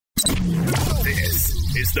This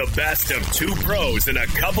is the best of two pros and a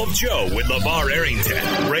cup of Joe with LeVar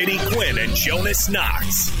Arrington, Brady Quinn, and Jonas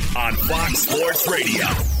Knox on Fox Sports Radio.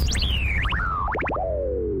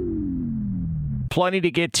 Plenty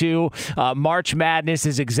to get to. March Madness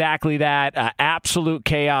is exactly that. Absolute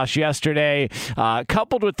chaos yesterday,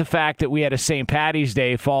 coupled with the fact that we had a St. Paddy's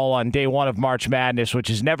Day fall on day one of March Madness, which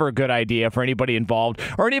is never a good idea for anybody involved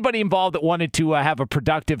or anybody involved that wanted to have a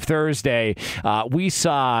productive Thursday. We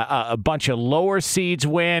saw a bunch of lower seeds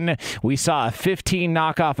win. We saw a 15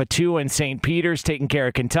 knockoff of 2 in St. Peter's taking care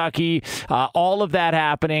of Kentucky. All of that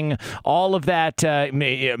happening, all of that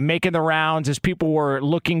making the rounds as people were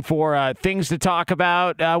looking for things to talk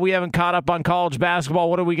about. We haven't caught up on college basketball.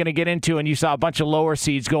 What are we going to get into? And you saw a bunch of lower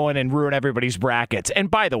seeds go in and ruin everybody's brackets. And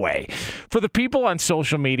by the way, for the people on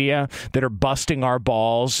social media that are busting our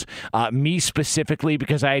balls, me specifically,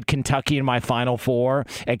 because I had Kentucky in my Final Four,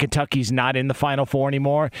 and Kentucky's not in the Final Four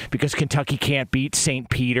anymore because Kentucky can't beat St.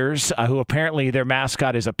 Peter's, who apparently their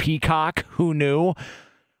mascot is a peacock. Who knew?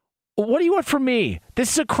 What do you want from me?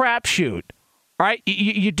 This is a crapshoot. All right,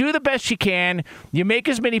 you do the best you can. You make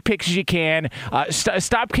as many picks as you can.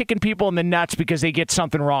 Stop kicking people in the nuts because they get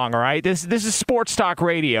something wrong, all right? This is sports talk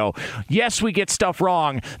radio. Yes, we get stuff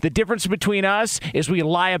wrong. The difference between us is we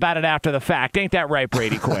lie about it after the fact. Ain't that right,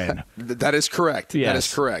 Brady Quinn? That is correct. Yes. That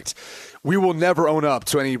is correct. We will never own up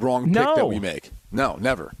to any wrong pick that we make. No,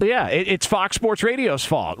 never. Yeah, it's Fox Sports Radio's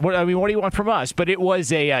fault. What do you want from us? But it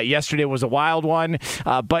was yesterday was a wild one.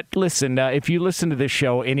 But listen, if you listen to this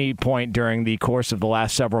show any point during the course of the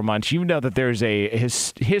last several months, you know that there's a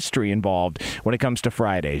history involved when it comes to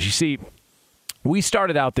Fridays. You see, we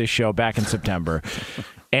started out this show back in September,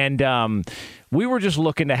 and we were just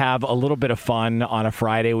looking to have a little bit of fun on a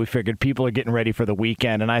Friday. We figured people are getting ready for the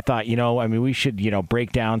weekend, and I thought, we should,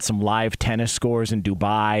 break down some live tennis scores in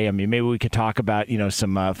Dubai. I mean, maybe we could talk about,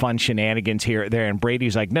 some fun shenanigans here or there. And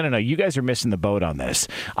Brady's like, no, you guys are missing the boat on this.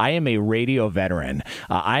 I am a radio veteran.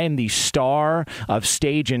 I am the star of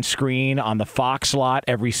stage and screen on the Fox lot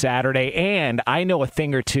every Saturday, and I know a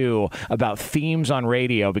thing or two about themes on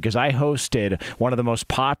radio because I hosted one of the most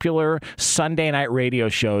popular Sunday night radio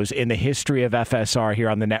shows in the history of FSR here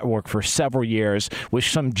on the network for several years with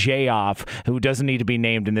some J-off who doesn't need to be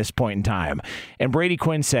named in this point in time. And Brady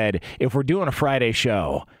Quinn said, if we're doing a Friday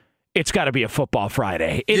show, it's got to be a football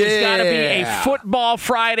Friday. It has got to be a football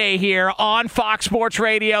Friday here on Fox Sports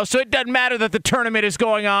Radio. So it doesn't matter that the tournament is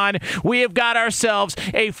going on. We have got ourselves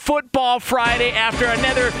a football Friday after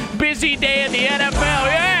another busy day in the NFL.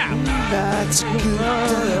 Yeah! That's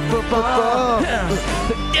good. Football. Yeah.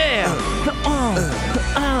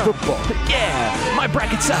 Football. Yeah. My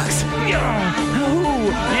bracket sucks. Yeah. Ooh.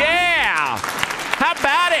 Yeah. How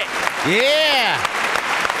about it? Yeah.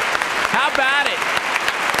 How about it?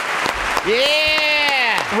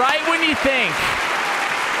 Yeah. Right when you think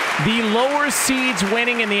the lower seeds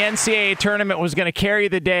winning in the NCAA tournament was going to carry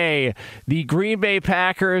the day, the Green Bay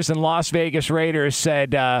Packers and Las Vegas Raiders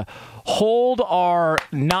said, hold our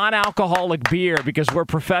non-alcoholic beer because we're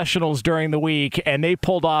professionals during the week, and they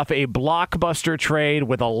pulled off a blockbuster trade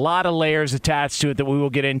with a lot of layers attached to it that we will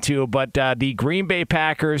get into. But the Green Bay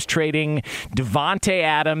Packers trading Davante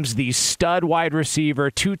Adams, the stud wide receiver,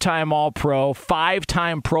 2-time All-Pro,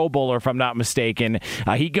 5-time Pro Bowler, if I'm not mistaken.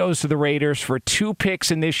 He goes to the Raiders for 2 picks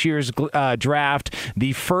in this year's draft,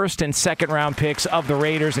 the first and second round picks of the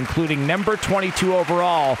Raiders, including number 22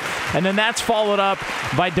 overall. And then that's followed up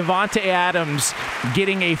by Davante Adams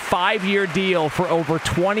getting a 5-year deal for over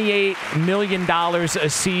 $28 million a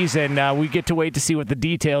season. We get to wait to see what the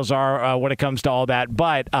details are when it comes to all that.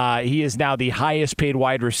 But he is now the highest paid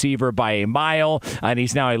wide receiver by a mile, and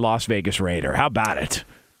he's now a Las Vegas Raider. How about it?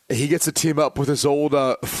 He gets to team up with his old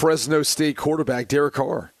Fresno State quarterback, Derek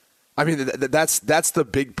Carr. I mean, that's the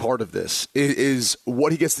big part of this, is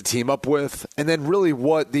what he gets to team up with, and then really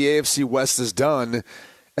what the AFC West has done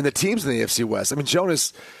and the teams in the AFC West. I mean,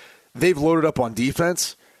 Jonas, they've loaded up on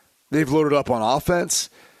defense. They've loaded up on offense.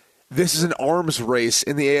 This is an arms race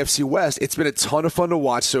in the AFC West. It's been a ton of fun to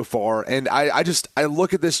watch so far, and I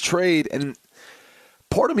look at this trade, and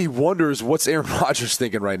part of me wonders what's Aaron Rodgers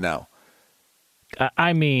thinking right now.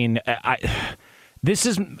 I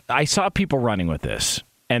saw people running with this,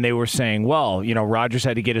 and they were saying, well, Rodgers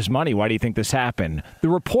had to get his money. Why do you think this happened? The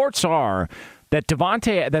reports are that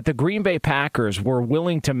the Green Bay Packers were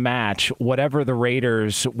willing to match whatever the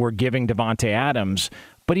Raiders were giving Davante Adams,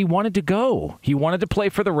 but he wanted to go. He wanted to play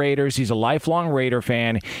for the Raiders. He's a lifelong Raider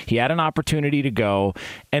fan. He had an opportunity to go.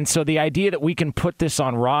 And so the idea that we can put this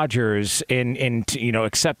on Rodgers in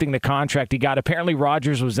accepting the contract he got, apparently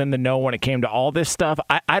Rodgers was in the know when it came to all this stuff.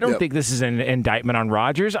 I don't think this is an indictment on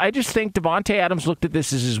Rodgers. I just think Davante Adams looked at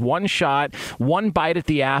this as his one shot, one bite at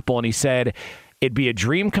the apple, and he said, it'd be a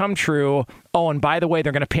dream come true. Oh, and by the way,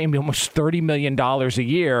 they're going to pay me almost $30 million a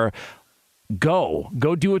year. Go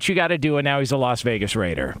do what you got to do, and now he's a Las Vegas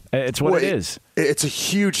Raider. It's what it is. It's a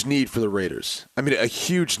huge need for the Raiders. I mean, a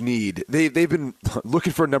huge need. They've been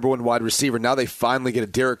looking for a number one wide receiver. Now they finally get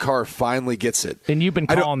it. Derek Carr finally gets it. And you've been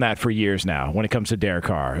calling that for years now when it comes to Derek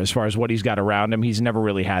Carr. As far as what he's got around him, he's never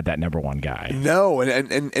really had that number one guy. No,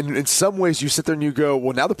 and in some ways you sit there and you go,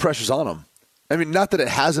 well, now the pressure's on him. I mean, not that it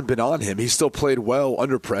hasn't been on him. He still played well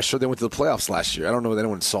under pressure. They went to the playoffs last year. I don't know if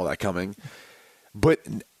anyone saw that coming. But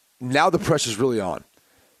now the pressure's really on.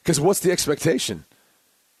 Because what's the expectation?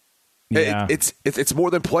 Yeah. It's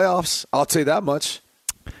more than playoffs. I'll tell you that much.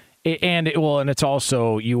 And it's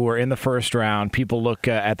also, you were in the first round. People look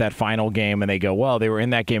at that final game and they go, well, they were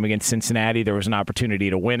in that game against Cincinnati. There was an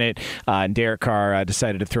opportunity to win it. And Derek Carr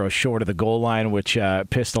decided to throw short of the goal line, which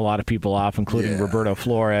pissed a lot of people off, including Roberto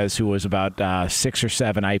Flores, who was about 6 or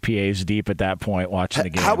 7 IPAs deep at that point watching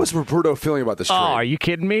the game. How was Roberto feeling about this trade? Oh, are you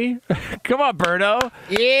kidding me? Come on, Berto.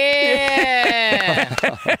 Yeah!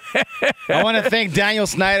 I want to thank Daniel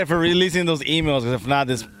Snyder for releasing those emails, because if not,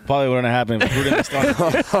 this probably wouldn't have happened. It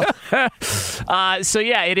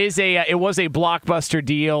was a blockbuster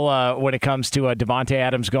deal when it comes to Davante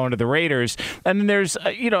Adams going to the Raiders, and then there's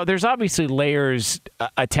obviously layers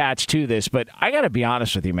attached to this. But I got to be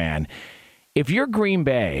honest with you, man. If you're Green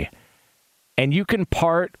Bay and you can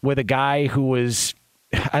part with a guy who was,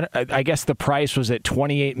 I guess the price was at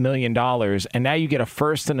 $28 million, and now you get a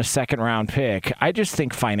first and a second round pick, I just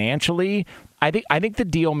think financially, I think the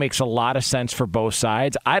deal makes a lot of sense for both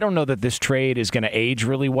sides. I don't know that this trade is going to age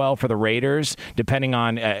really well for the Raiders, depending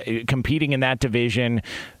on competing in that division.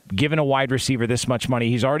 Given a wide receiver this much money,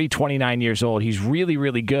 he's already 29 years old. He's really,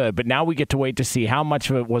 really good. But now we get to wait to see how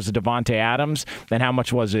much of it was Davante Adams and how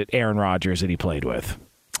much was it Aaron Rodgers that he played with.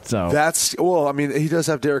 So he does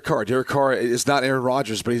have Derek Carr. Derek Carr is not Aaron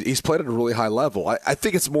Rodgers, but he's played at a really high level. I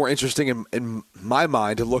think it's more interesting in my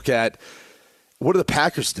mind to look at what do the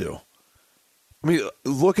Packers do. I mean,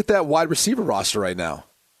 look at that wide receiver roster right now.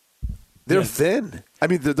 They're thin. I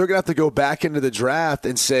mean, they're going to have to go back into the draft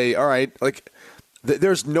and say, all right,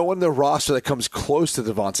 there's no one in the roster that comes close to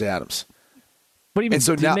Davante Adams. What do you mean?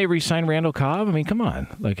 So didn't they re-sign Randall Cobb? I mean, come on.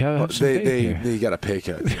 They got a pay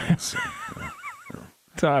cut.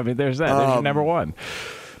 So, I mean, there's that. There's your number one.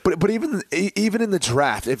 But even in the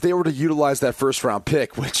draft, if they were to utilize that first round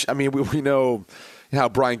pick, which, I mean, we know how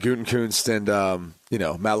Brian Gutekunst and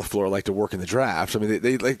Matt LaFleur like to work in the draft. I mean,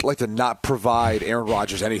 they like to not provide Aaron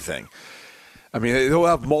Rodgers anything. I mean, they'll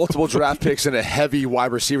have multiple draft picks in a heavy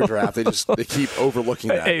wide receiver draft. They keep overlooking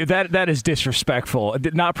that. Hey, that is disrespectful.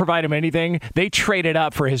 Did not provide him anything. They traded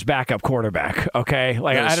up for his backup quarterback. Okay,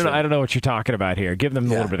 I don't know what you're talking about here. Give them a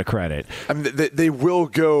little bit of credit. I mean, they will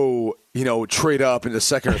go trade up in the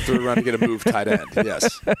second or third round to get a move tight end.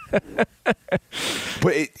 Yes,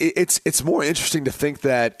 but it's more interesting to think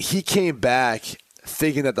that he came back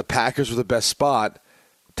thinking that the Packers were the best spot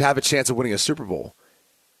to have a chance of winning a Super Bowl.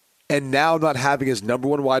 And now not having his number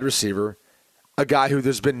one wide receiver, a guy who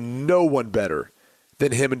there's been no one better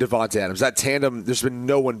than him and Davante Adams. That tandem, there's been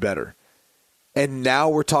no one better. And now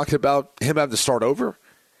we're talking about him having to start over?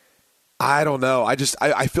 I don't know. I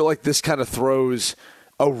feel like this kind of throws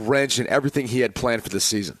a wrench in everything he had planned for this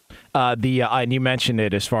season. And you mentioned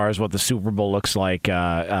it as far as what the Super Bowl looks like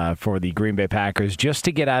for the Green Bay Packers. Just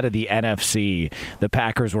to get out of the NFC, the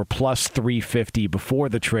Packers were plus 350 before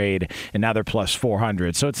the trade, and now they're plus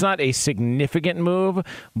 400. So it's not a significant move,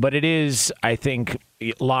 but it is, I think,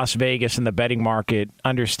 Las Vegas and the betting market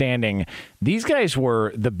understanding these guys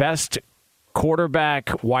were the best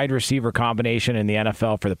quarterback wide receiver combination in the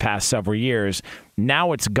NFL for the past several years.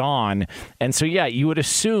 Now it's gone. And so, you would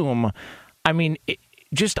assume, I mean,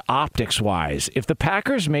 just optics-wise, if the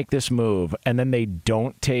Packers make this move and then they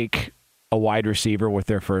don't take a wide receiver with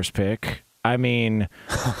their first pick, I mean,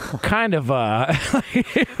 kind of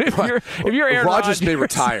if you're Aaron Rodgers may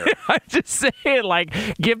retire. I'm just saying,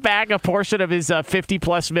 give back a portion of his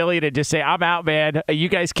 $50+ million and just say, I'm out, man. You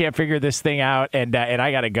guys can't figure this thing out, and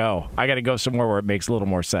I got to go. I got to go somewhere where it makes a little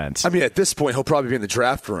more sense. I mean, at this point, he'll probably be in the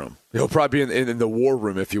draft room. He'll probably be in the war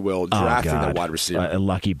room, if you will, drafting that wide receiver. A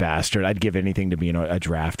lucky bastard. I'd give anything to be in a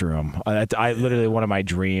draft room. I literally one of my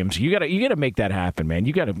dreams. You gotta make that happen, man.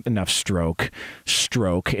 You got enough stroke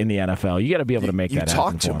in the NFL. You got to be able to make that happen.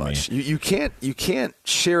 You talk too much. You can't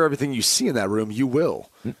share everything you see in that room. You will.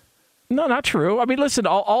 No, not true. I mean, listen,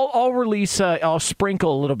 I'll release, I'll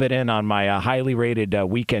sprinkle a little bit in on my highly rated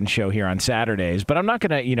weekend show here on Saturdays, but I'm not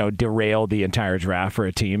going to, derail the entire draft for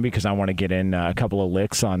a team because I want to get in a couple of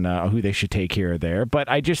licks on who they should take here or there. But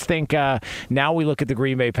I just think now we look at the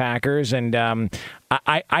Green Bay Packers, and I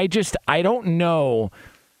don't know.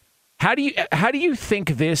 How do you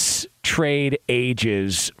think this trade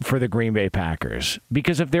ages for the Green Bay Packers?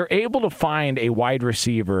 Because if they're able to find a wide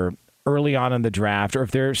receiver early on in the draft, or if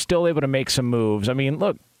they're still able to make some moves. I mean,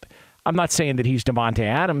 look, I'm not saying that he's Devontae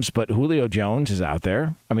Adams, but Julio Jones is out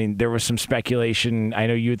there. I mean, there was some speculation. I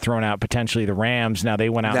know you had thrown out potentially the Rams. Now they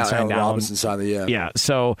went out and signed Allen Robinson. Yeah.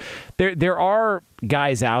 So there are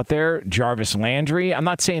guys out there, Jarvis Landry. I'm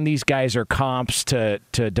not saying these guys are comps to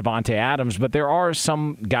Devontae Adams, but there are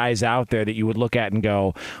some guys out there that you would look at and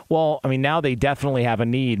go, well, I mean, now they definitely have a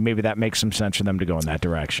need. Maybe that makes some sense for them to go in that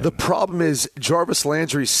direction. The problem is Jarvis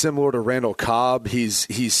Landry is similar to Randall Cobb. He's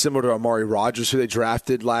similar to Amari Rodgers, who they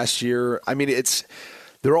drafted last year. I mean,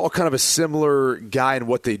 they're all kind of a similar guy in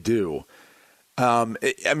what they do. I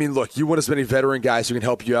mean, look, you want as many veteran guys who can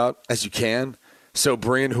help you out as you can. So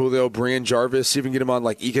bring in Julio, bring in Jarvis, even get him on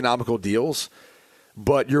like economical deals.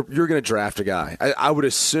 But you're going to draft a guy. I would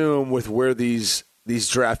assume with where these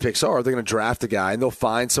draft picks are, they're going to draft a guy and they'll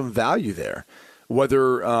find some value there.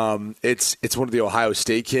 Whether it's one of the Ohio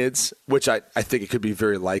State kids, which I think it could be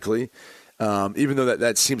very likely, even though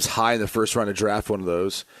that seems high in the first round to draft one of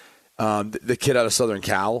those. The kid out of Southern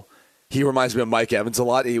Cal, he reminds me of Mike Evans a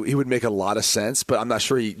lot. He would make a lot of sense, but I'm not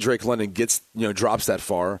sure Drake London drops that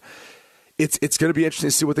far. It's going to be interesting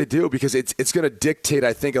to see what they do because it's going to dictate,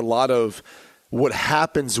 I think, a lot of what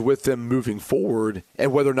happens with them moving forward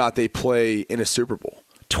and whether or not they play in a Super Bowl.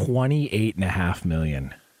 $28.5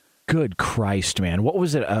 million. Good Christ, man! What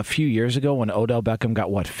was it a few years ago when Odell Beckham got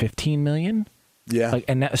 $15 million? Yeah,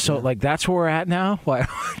 that's where we're at now. What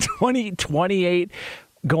 28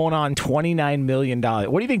 going on $29 million.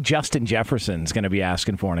 What do you think Justin Jefferson's going to be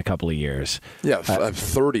asking for in a couple of years? Yeah, I'm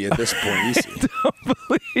 30 at this point. Easy.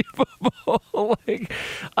 Unbelievable.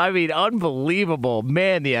 Unbelievable.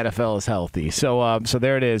 Man, the NFL is healthy. So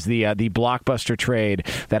there it is, the blockbuster trade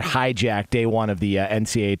that hijacked day one of the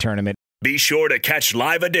NCAA tournament. Be sure to catch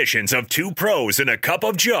live editions of Two Pros and a Cup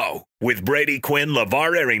of Joe with Brady Quinn,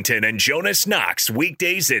 LeVar Arrington, and Jonas Knox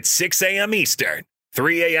weekdays at 6 a.m. Eastern,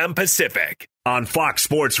 3 a.m. Pacific on Fox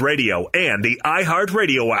Sports Radio and the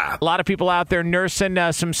iHeartRadio app. A lot of people out there nursing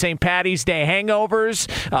some St. Patty's Day hangovers,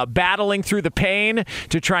 battling through the pain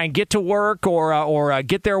to try and get to work or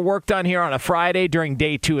get their work done here on a Friday during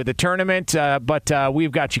day two of the tournament. But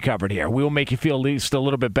we've got you covered here. We will make you feel at least a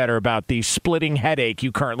little bit better about the splitting headache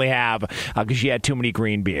you currently have because you had too many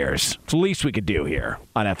green beers. It's the least we could do here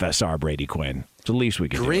on FSR, Brady Quinn. It's the least we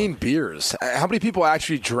could do. Green beers. How many people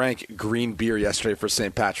actually drank green beer yesterday for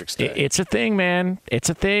St. Patrick's Day? It's a thing, man. It's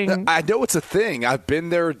a thing. I know it's a thing. I've been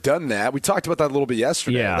there, done that. We talked about that a little bit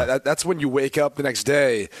yesterday. Yeah. That's when you wake up the next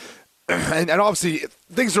day. And obviously,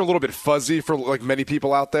 things are a little bit fuzzy for like many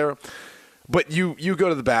people out there. But you go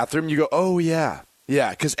to the bathroom, you go, oh, yeah. Yeah,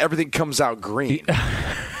 because everything comes out green.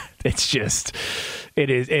 It's just... It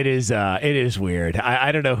is weird.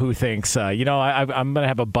 I don't know who thinks, I'm going to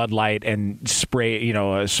have a Bud Light and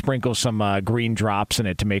sprinkle some green drops in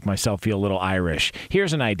it to make myself feel a little Irish.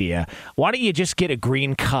 Here's an idea. Why don't you just get a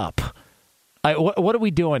green cup? What are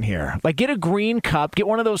we doing here? Like, get a green cup, get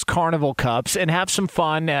one of those carnival cups, and have some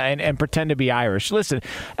fun and pretend to be Irish. Listen,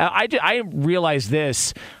 I realize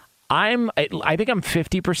this. I think I'm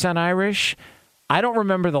 50% Irish. I don't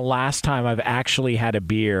remember the last time I've actually had a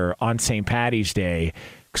beer on St. Patty's Day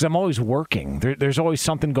because I'm always working. There's always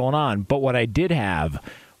something going on. But what I did have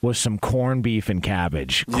was some corned beef and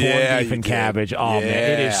cabbage. Cabbage. Oh, man,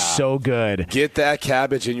 it is so good. Get that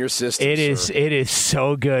cabbage in your system. It is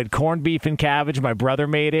so good. Corned beef and cabbage. My brother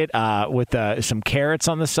made it with some carrots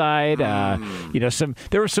on the side.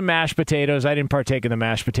 There were some mashed potatoes. I didn't partake in the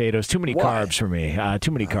mashed potatoes. Too many carbs for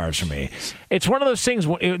me. It's one of those things.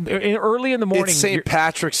 Early in the morning. It's St.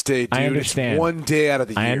 Patrick's Day, dude. I understand. It's one day out of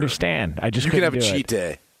the year. I understand. You can have a cheat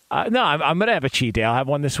day. No, I'm going to have a cheat day. I'll have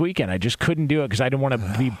one this weekend. I just couldn't do it because I didn't want to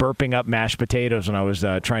be burping up mashed potatoes when I was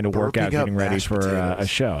trying to work out, getting ready for a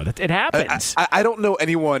show. It happens. I don't know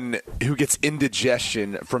anyone who gets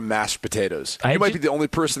indigestion from mashed potatoes. You might be the only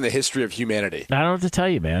person in the history of humanity. I don't know what to tell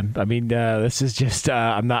you, man. I mean, this is just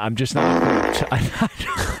I'm just not.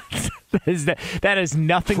 That has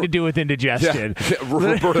nothing to do with indigestion. Yeah.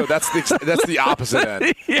 Roberto, that's the opposite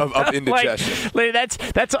end of indigestion.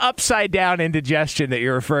 That's upside down indigestion that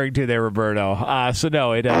you're referring to there, Roberto. So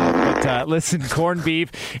no, but listen, corned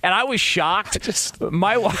beef, and I was shocked.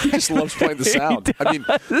 My wife just loves playing the sound. I mean,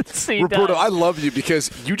 Roberto, I love you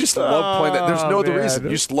because you just love playing that. There's no other reason. You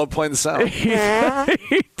just love playing the sound.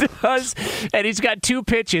 He does, and he's got two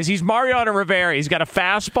pitches. He's Mariano Rivera. He's got a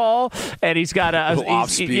fastball, and he's got a off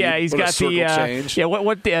speed. Yeah, he's got the change. What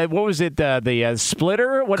was it? The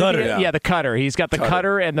splitter? What cutter. The cutter. He's got the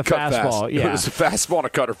cutter and the fastball. Fast. Yeah, it's a fastball and a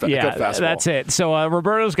cutter. Yeah, fastball. That's it. So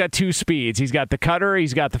Roberto's got two speeds. He's got the cutter.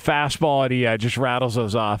 He's got the fastball, and he just rattles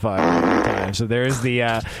those off every time. So there's the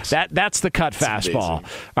that's the cut fastball. All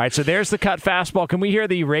right, so there's the cut fastball. Can we hear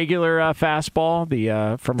the regular fastball?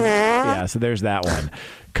 So there's that one.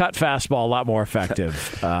 Cut fastball, a lot more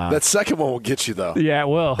effective. That second one will get you, though. Yeah, it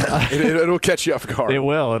will. It'll catch you off guard. It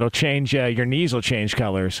will. It'll change. Your knees will change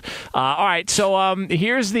colors. All right. So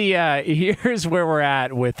here's where we're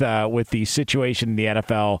at with the situation in the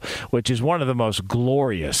NFL, which is one of the most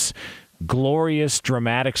glorious,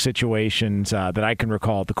 dramatic situations that I can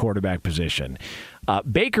recall at the quarterback position.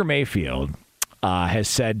 Baker Mayfield has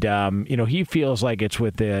said, he feels like it's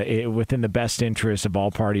within the best interest of all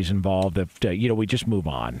parties involved that we just move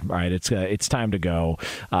on. Right? It's time to go.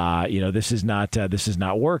 This is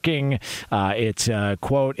not working. It's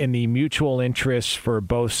quote, in the mutual interest for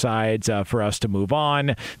both sides for us to move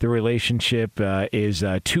on. The relationship is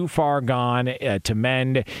too far gone to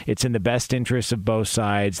mend. It's in the best interest of both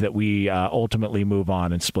sides that we ultimately move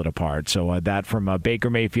on and split apart. So that from Baker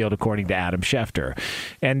Mayfield, according to Adam Schefter,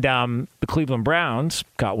 and the Cleveland Browns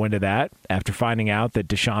got wind of that after finding out that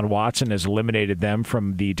Deshaun Watson has eliminated them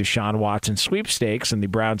from the Deshaun Watson sweepstakes, and the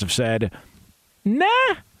Browns have said, nah,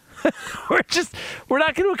 we're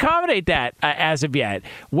not going to accommodate that as of yet.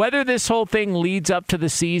 Whether this whole thing leads up to the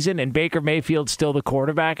season and Baker Mayfield's still the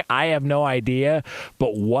quarterback, I have no idea.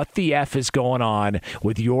 But what the F is going on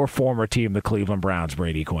with your former team, the Cleveland Browns,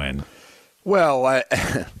 Brady Quinn? Well,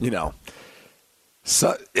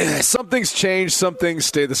 So, some things change, some things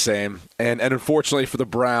stay the same, and unfortunately for the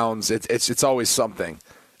Browns, it's always something,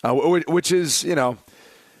 which is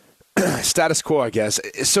status quo, I guess.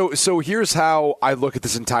 So here's how I look at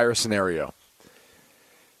this entire scenario: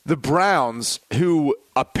 the Browns, who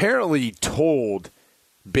apparently told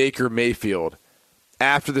Baker Mayfield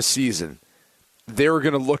after the season they were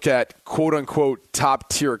going to look at quote unquote top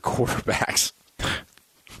tier quarterbacks,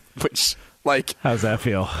 which. Like, how's that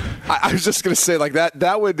feel? I was just going to say, like,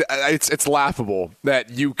 that would it's laughable that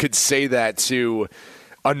you could say that to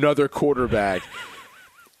another quarterback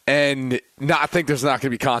and not think there's not going to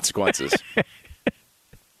be consequences.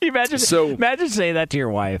 Imagine saying that to your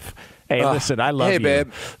wife. Hey, listen, I love you. Hey,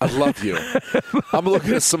 babe, I love you. I'm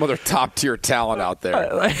looking at some other top tier talent out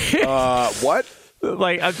there. What?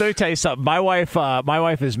 Like, let me tell you something. My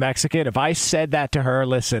wife is Mexican. If I said that to her,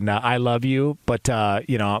 listen, I love you, but I'm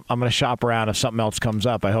going to shop around if something else comes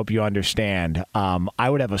up. I hope you understand. I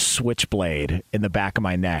would have a switchblade in the back of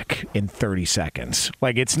my neck in 30 seconds.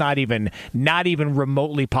 Like, it's not even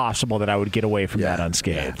remotely possible that I would get away from that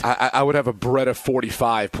unscathed. I would have a Beretta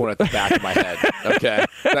 45 pointed at the back of my head. Okay,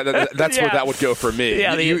 that's where that would go for me.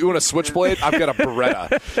 Yeah, you want a switchblade? I've got a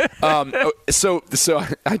Beretta. So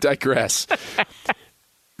I digress.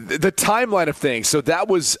 The timeline of things. So that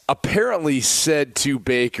was apparently said to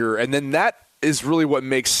Baker, and then that is really what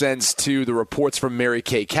makes sense to the reports from Mary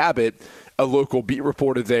Kay Cabot, a local beat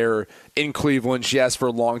reporter there in Cleveland. She has for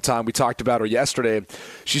a long time. We talked about her yesterday.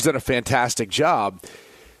 She's done a fantastic job.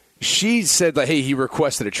 She said that, hey, he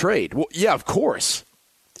requested a trade. Well, yeah, of course.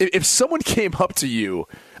 If someone came up to you,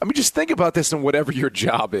 I mean, just think about this in whatever your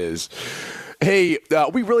job is. Hey,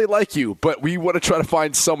 we really like you, but we want to try to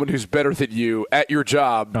find someone who's better than you at your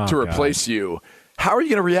job to replace you. How are you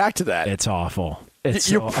going to react to that? It's awful.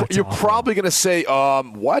 You're awful. Probably going to say,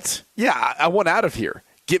 what? Yeah, I want out of here.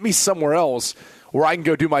 Get me somewhere else where I can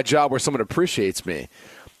go do my job where someone appreciates me.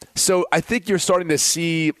 So I think you're starting to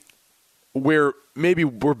see where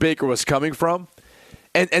Baker was coming from.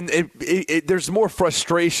 And there's more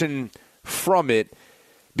frustration from it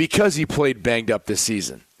because he played banged up this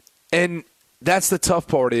season. And that's the tough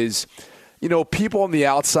part is, people on the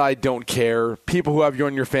outside don't care. People who have you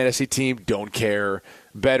on your fantasy team don't care.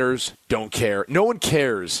 Bettors don't care. No one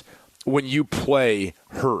cares when you play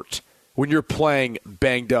hurt, when you're playing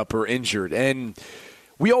banged up or injured. And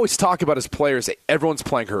we always talk about as players, everyone's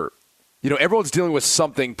playing hurt. Everyone's dealing with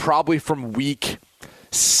something probably from week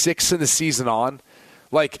 6 in the season on.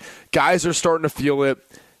 Like, guys are starting to feel it.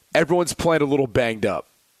 Everyone's playing a little banged up.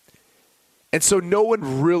 And so no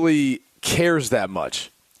one really cares that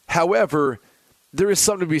much. However, there is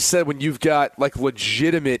something to be said when you've got like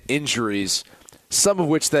legitimate injuries, some of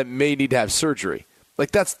which that may need to have surgery.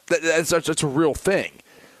 Like that's a real thing.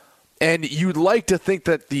 And you'd like to think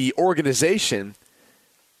that the organization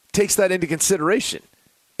takes that into consideration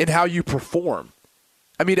in how you perform.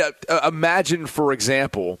 I mean, imagine, for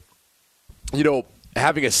example,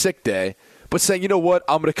 having a sick day, but saying, you know what,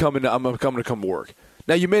 I'm going to come work.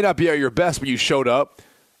 Now, you may not be at your best, but you showed up.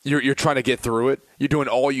 You're trying to get through it. You're doing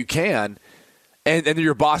all you can. And then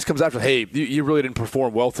your boss comes after, hey, you really didn't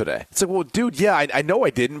perform well today. It's like, well, dude, yeah, I know I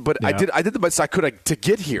didn't, but I did the best I could to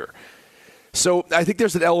get here. So I think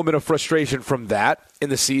there's an element of frustration from that in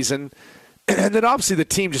the season. And then obviously the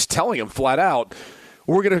team just telling him flat out,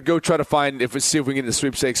 we're going to go try to see if we can get the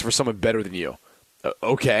sweepstakes for someone better than you.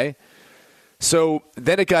 Okay. So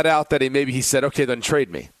then it got out that he said, okay, then trade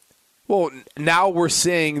me. Well, now we're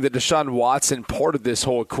seeing the Deshaun Watson part of this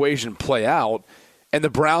whole equation play out, and the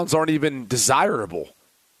Browns aren't even desirable.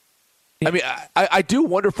 I mean, I do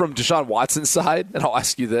wonder from Deshaun Watson's side, and I'll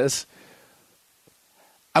ask you this.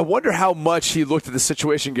 I wonder how much he looked at the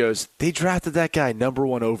situation and goes, they drafted that guy number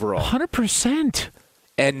 1 overall. 100%.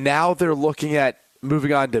 And now they're looking at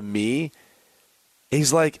moving on to me.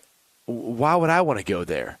 He's like, why would I want to go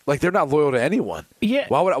there? Like, they're not loyal to anyone. Yeah.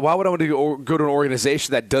 Why would I want to go to an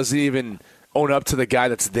organization that doesn't even own up to the guy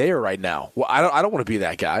that's there right now? Well, I don't want to be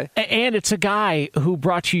that guy. And it's a guy who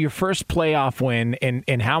brought you your first playoff win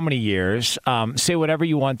in how many years? Say whatever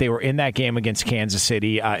you want. They were in that game against Kansas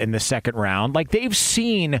City in the second round. Like, they've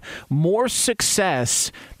seen more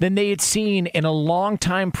success than they had seen in a long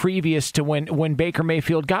time previous to when Baker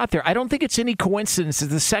Mayfield got there. I don't think it's any coincidence that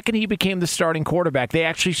the second he became the starting quarterback, they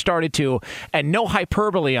actually started to, and no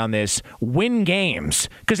hyperbole on this, win games.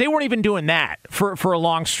 Because they weren't even doing that for a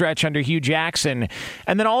long stretch under Hugh Jackson.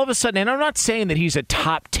 And then all of a sudden, and I'm not saying that he's a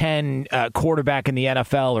top 10 quarterback in the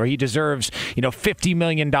NFL or he deserves $50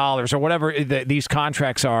 million or whatever these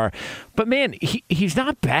contracts are, but man, he's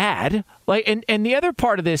not bad. Like, and the other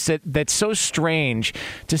part of this that's so strange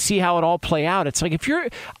to see how it all play out. It's like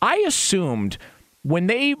I assumed when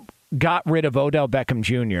they got rid of Odell Beckham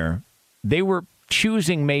Jr., they were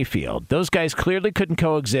choosing Mayfield. Those guys clearly couldn't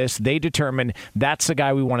coexist. They determined that's the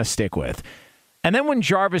guy we want to stick with. And then when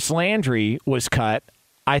Jarvis Landry was cut,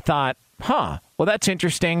 I thought, well, that's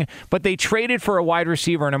interesting. But they traded for a wide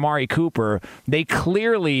receiver in Amari Cooper. They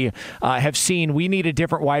clearly have seen we need a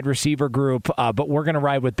different wide receiver group, but we're going to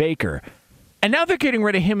ride with Baker. And now they're getting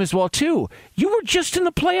rid of him as well, too. You were just in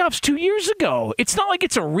the playoffs 2 years ago. It's not like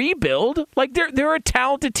it's a rebuild. Like, they're a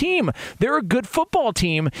talented team. They're a good football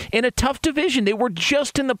team in a tough division. They were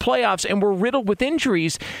just in the playoffs and were riddled with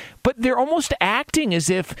injuries. But they're almost acting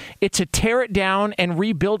as if it's a tear it down and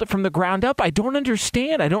rebuild it from the ground up. I don't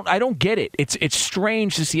understand. I don't get it. It's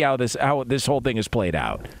strange to see how this whole thing is played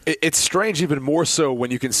out. It's strange even more so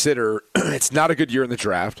when you consider it's not a good year in the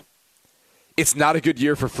draft. It's not a good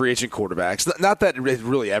year for free agent quarterbacks. Not that it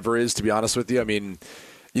really ever is, to be honest with you. I mean,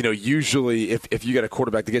 usually if you get a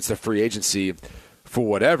quarterback that gets to free agency for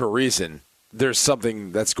whatever reason, there's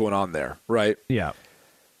something that's going on there, right? Yeah.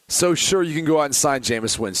 So sure, you can go out and sign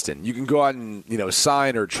Jameis Winston. You can go out and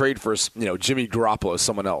sign or trade for Jimmy Garoppolo,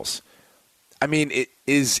 someone else. I mean,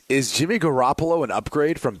 is Jimmy Garoppolo an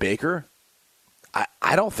upgrade from Baker?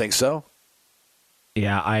 I don't think so.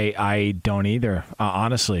 Yeah, I don't either.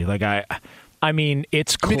 Honestly, like I mean,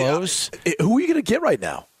 it's close. Who are you going to get right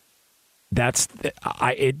now? That's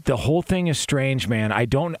the whole thing is strange, man.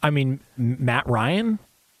 Matt Ryan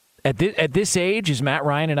at this age, is Matt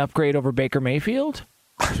Ryan an upgrade over Baker Mayfield?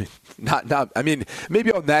 I mean, not. I mean,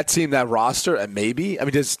 maybe on that team, that roster, maybe. I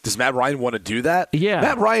mean, does Matt Ryan want to do that? Yeah.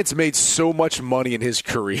 Matt Ryan's made so much money in his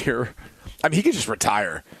career. I mean, he could just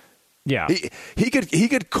retire. Yeah. He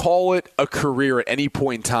could call it a career at any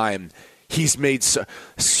point in time. He's made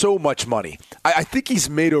so much money. I think he's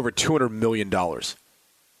made over $200 million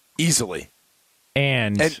easily.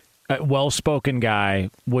 And a well-spoken guy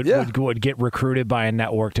would get recruited by a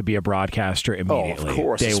network to be a broadcaster immediately. Oh, of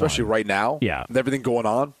course, especially right now. Yeah, with everything going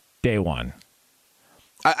on. Day one.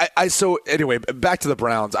 So anyway, back to the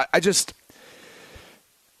Browns.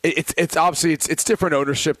 It's obviously it's different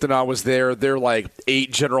ownership than I was there. They're like 8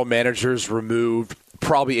 general managers removed,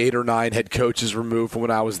 probably 8 or 9 head coaches removed from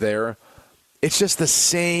when I was there. It's just the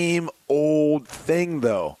same old thing,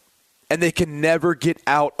 though. And they can never get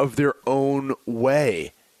out of their own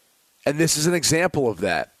way. And this is an example of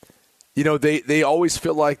that. They always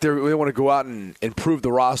feel like they want to go out and improve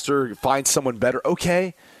the roster, find someone better.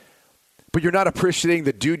 Okay. But you're not appreciating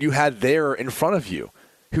the dude you had there in front of you,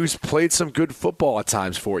 who's played some good football at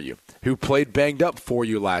times for you, who played banged up for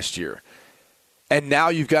you last year. And now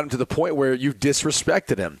you've got him to the point where you've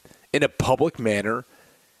disrespected him in a public manner.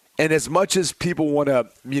 And as much as people want to,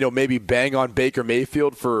 maybe bang on Baker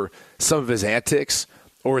Mayfield for some of his antics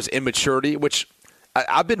or his immaturity, which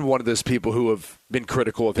I've been one of those people who have been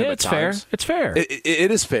critical of him at times. It's fair.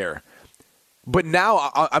 It is fair. But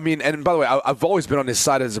now, and by the way, I've always been on his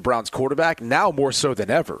side as a Browns quarterback, now more so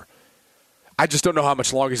than ever. I just don't know how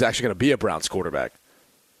much longer he's actually going to be a Browns quarterback.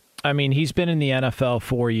 I mean, he's been in the NFL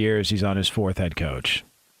 4 years. He's on his fourth head coach.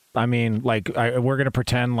 I mean, we're going to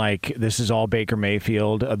pretend like this is all Baker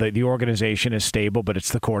Mayfield. The organization is stable, but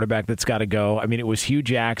it's the quarterback that's got to go. I mean, it was Hugh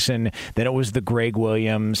Jackson, then it was the Greg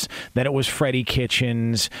Williams, then it was Freddie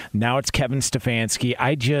Kitchens, now it's Kevin Stefanski.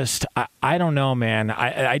 I don't know, man.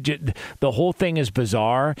 The whole thing is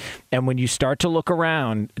bizarre, and when you start to look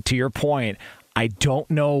around, to your point, I don't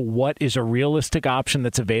know what is a realistic option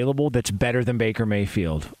that's available that's better than Baker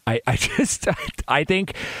Mayfield. I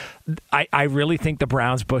really think the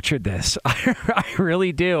Browns butchered this. I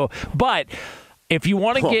really do. But if you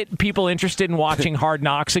want to get people interested in watching Hard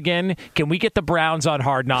Knocks again, can we get the Browns on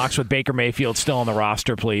Hard Knocks with Baker Mayfield still on the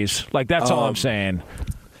roster, please? That's all I'm saying.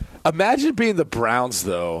 Imagine being the Browns,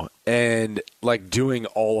 though, and doing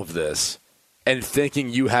all of this and thinking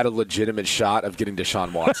you had a legitimate shot of getting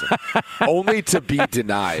Deshaun Watson, only to be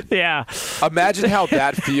denied. Yeah. Imagine how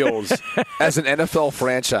that feels as an NFL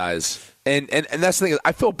franchise. And that's the thing.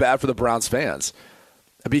 I feel bad for the Browns fans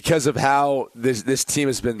because of how this team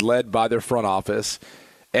has been led by their front office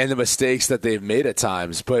and the mistakes that they've made at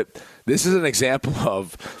times. But this is an example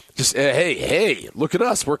of just, hey, look at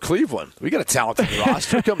us. We're Cleveland. We got a talented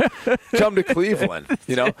roster. Come to Cleveland.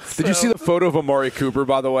 Did you see the photo of Amari Cooper,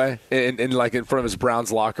 by the way, in front of his Browns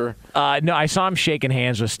locker? No, I saw him shaking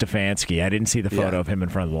hands with Stefanski. I didn't see the photo of him in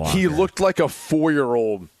front of the locker. He looked like a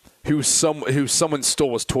 4-year-old who someone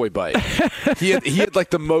stole his toy bike. He had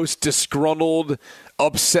the most disgruntled,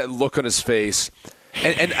 upset look on his face.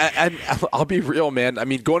 And I'll be real, man. I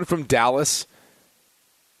mean, going from Dallas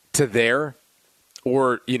to there,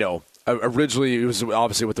 or originally it was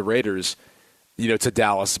obviously with the Raiders, to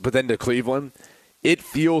Dallas, but then to Cleveland. It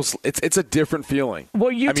feels it's a different feeling.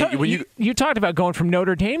 Well, you talked about going from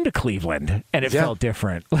Notre Dame to Cleveland, and it felt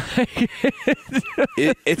different.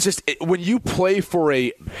 It's just when you play for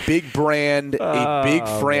a big brand, a big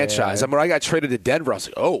franchise. Man. I mean, when I got traded to Denver, I was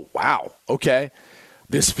like, oh wow, okay,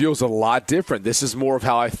 this feels a lot different. This is more of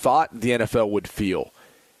how I thought the NFL would feel.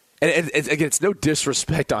 And again, it's no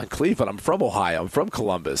disrespect on Cleveland. I'm from Ohio. I'm from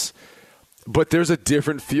Columbus. But there's a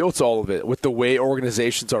different feel to all of it with the way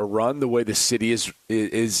organizations are run, the way the city is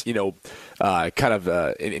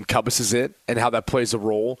encompasses it, and how that plays a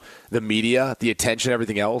role, the media, the attention,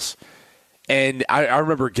 everything else. And I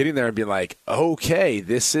remember getting there and being like, okay,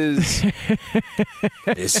 this is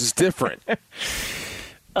different.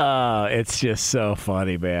 It's just so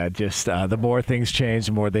funny, man. Just the more things change,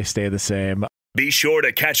 the more they stay the same. Be sure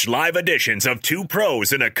to catch live editions of Two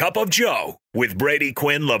Pros and a Cup of Joe with Brady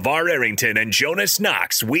Quinn, LeVar Arrington, and Jonas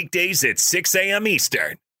Knox weekdays at 6 a.m.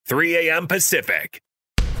 Eastern, 3 a.m. Pacific.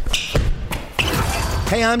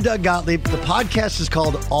 Hey, I'm Doug Gottlieb. The podcast is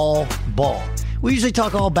called All Ball. We usually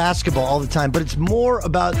talk all basketball all the time, but it's more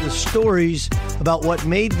about the stories about what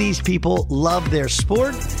made these people love their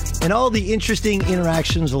sport and all the interesting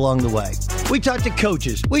interactions along the way. We talk to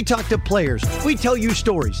coaches. We talk to players. We tell you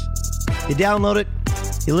stories. You download it,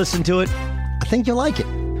 you listen to it, I think you'll like it.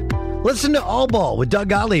 Listen to All Ball with Doug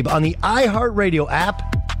Gottlieb on the iHeartRadio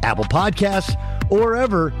app, Apple Podcasts, or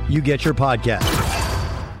wherever you get your podcasts.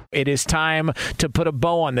 It is time to put a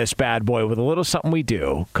bow on this bad boy with a little something we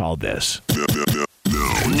do called this.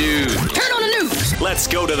 News. Turn on the news. Let's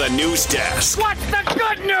go to the news desk. What's the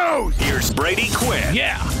good news? Here's Brady Quinn.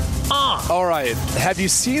 Yeah. All right. Have you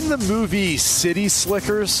seen the movie City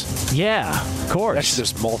Slickers? Yeah, of course. Actually,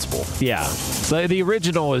 there's multiple. Yeah. The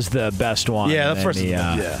original is the best one. Yeah, the first one.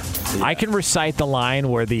 Yeah. I can recite the line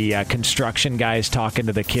where the construction guy's talking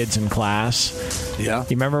to the kids in class. Yeah.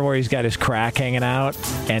 You remember where he's got his crack hanging out?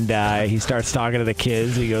 And he starts talking to the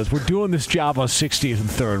kids. He goes, we're doing this job on 60th and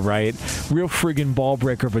 3rd, right? Real friggin' ball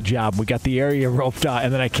breaker of a job. We got the area roped out.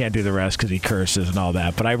 And then I can't do the rest because he curses and all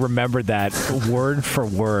that. But I remembered that word for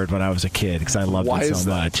word when I was a kid because I loved it so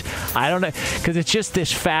much. I don't know. Because it's just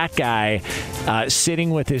this fat guy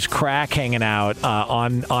sitting with his crack hanging out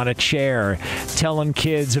on a chair telling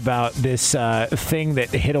kids about this thing that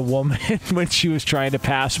hit a woman when she was trying to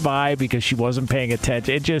pass by because she wasn't paying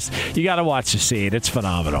attention. It just, you got to watch the scene. It's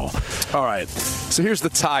phenomenal. All right. So here's the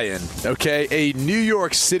tie-in, okay? A New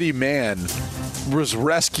York City man was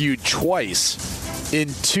rescued twice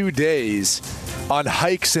in 2 days on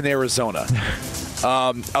hikes in Arizona.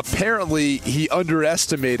 Apparently, he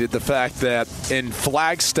underestimated the fact that in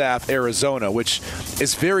Flagstaff, Arizona, which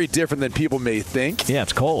is very different than people may think. Yeah,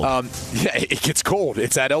 it's cold. Yeah, it gets cold.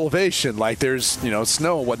 It's at elevation. Like there's,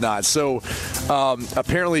 snow and whatnot. So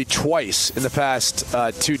apparently twice in the past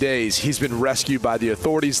 2 days, he's been rescued by the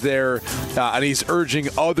authorities there. And he's urging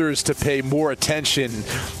others to pay more attention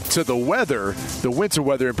to the weather, the winter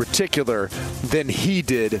weather in particular, than he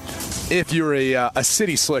did if you're a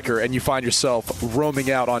city slicker and you find yourself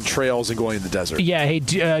roaming out on trails and going in the desert. Yeah, hey,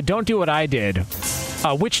 don't do what I did.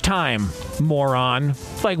 Which time, moron?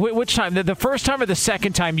 Like, which time? The first time or the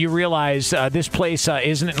second time you realize this place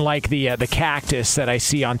isn't like the cactus that I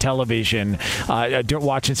see on television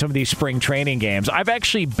watching some of these spring training games. I've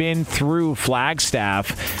actually been through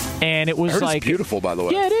Flagstaff, and it was it's beautiful, by the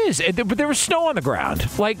way. Yeah, it is. But there was snow on the ground.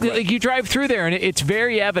 Like you drive through there, and it's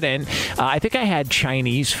very evident. I think I had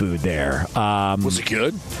Chinese food there. Was it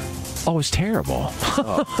good? Oh, it was terrible.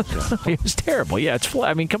 Oh, okay. It was terrible. Yeah,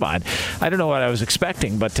 I mean, come on. I don't know what I was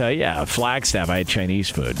expecting, but yeah, Flagstaff. I had Chinese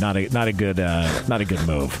food. Not a good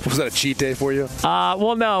move. Was that a cheat day for you?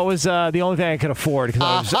 Well, no, it was the only thing I could afford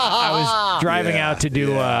because I was driving out to do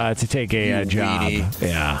to take a job. Weenie.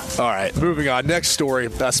 Yeah. All right, moving on. Next story.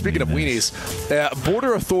 Speaking of weenies,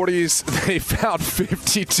 border authorities they found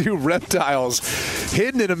 52 reptiles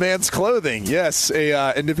hidden in a man's clothing. Yes,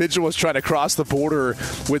 a individual was trying to cross the border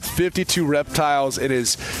with 52 reptiles in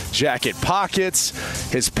his jacket pockets,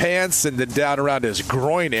 his pants, and then down around his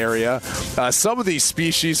groin area. Some of these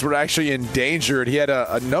species were actually endangered. He had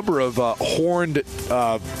a number of horned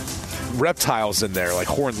reptiles in there, like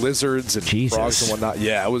horned lizards and frogs and whatnot.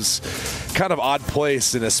 Yeah, it was kind of odd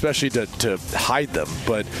place, and especially to hide them.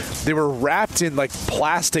 But they were wrapped in like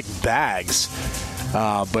plastic bags,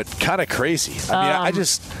 but kind of crazy. I mean,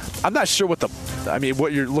 I'm not sure what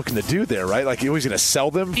you're looking to do there, right? Like, you're always going to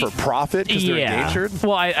sell them for profit because they're endangered?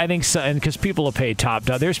 Well, I think so, and because people will pay top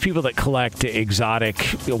dollar. There's people that collect exotic,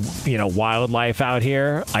 wildlife out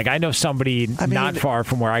here. Like, I know somebody not far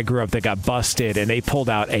from where I grew up that got busted, and they pulled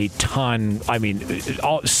out a ton. I mean,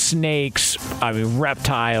 all snakes,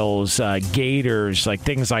 reptiles, gators, like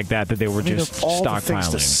things like that they were just all stockpiling. The things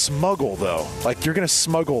to smuggle, though. Like, you're going to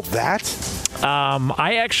smuggle that?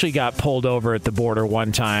 I actually got pulled over at the border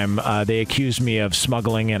one time. They accused me of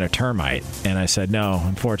smuggling in a termite, and I said no.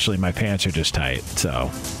 Unfortunately, my pants are just tight,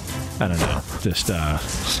 so I don't know. Just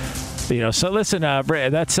so listen,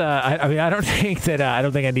 that's I don't think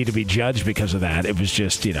I need to be judged because of that. It was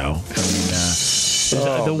just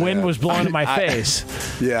the wind was blowing in my face.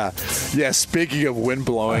 Yeah. Speaking of wind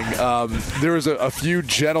blowing, there was a few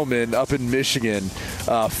gentlemen up in Michigan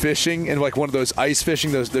fishing in like one of those ice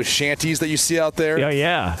fishing, those shanties that you see out there. Oh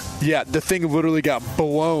yeah. Yeah, the thing literally got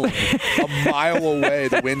blown a mile away.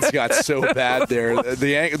 The winds got so bad there.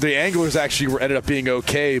 The anglers actually ended up being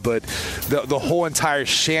okay, but the whole entire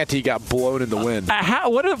shanty got blown in the wind.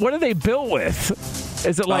 What are they built with?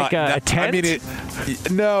 Is it like a tent?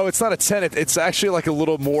 No, it's not a tent. It's actually like a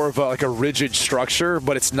little more of a rigid structure,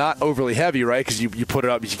 but it's not overly heavy, right? Because you put it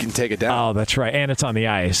up, you can take it down. Oh, that's right. And it's on the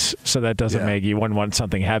ice, so that doesn't make you want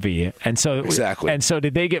something heavy. And so exactly. And so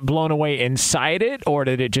did they get blown away inside it, or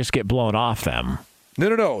did it just get blown off them?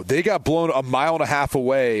 No. They got blown a mile and a half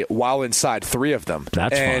away while inside, 3 of them.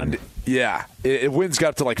 That's fun. Yeah, winds got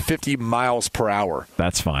up to like 50 miles per hour.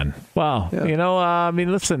 That's fun. Well,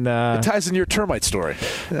 listen. It ties in your termite story.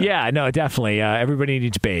 Yeah, no, definitely. Everybody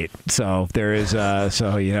needs bait. So there is.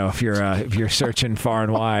 If you're searching far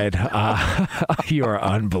and wide, you are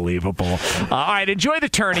unbelievable. All right, enjoy the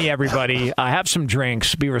tourney, everybody. Have some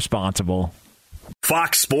drinks. Be responsible.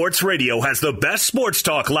 Fox Sports Radio has the best sports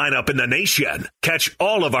talk lineup in the nation. Catch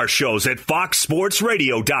all of our shows at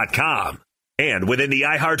foxsportsradio.com. And within the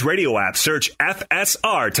iHeartRadio app, search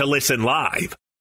FSR to listen live.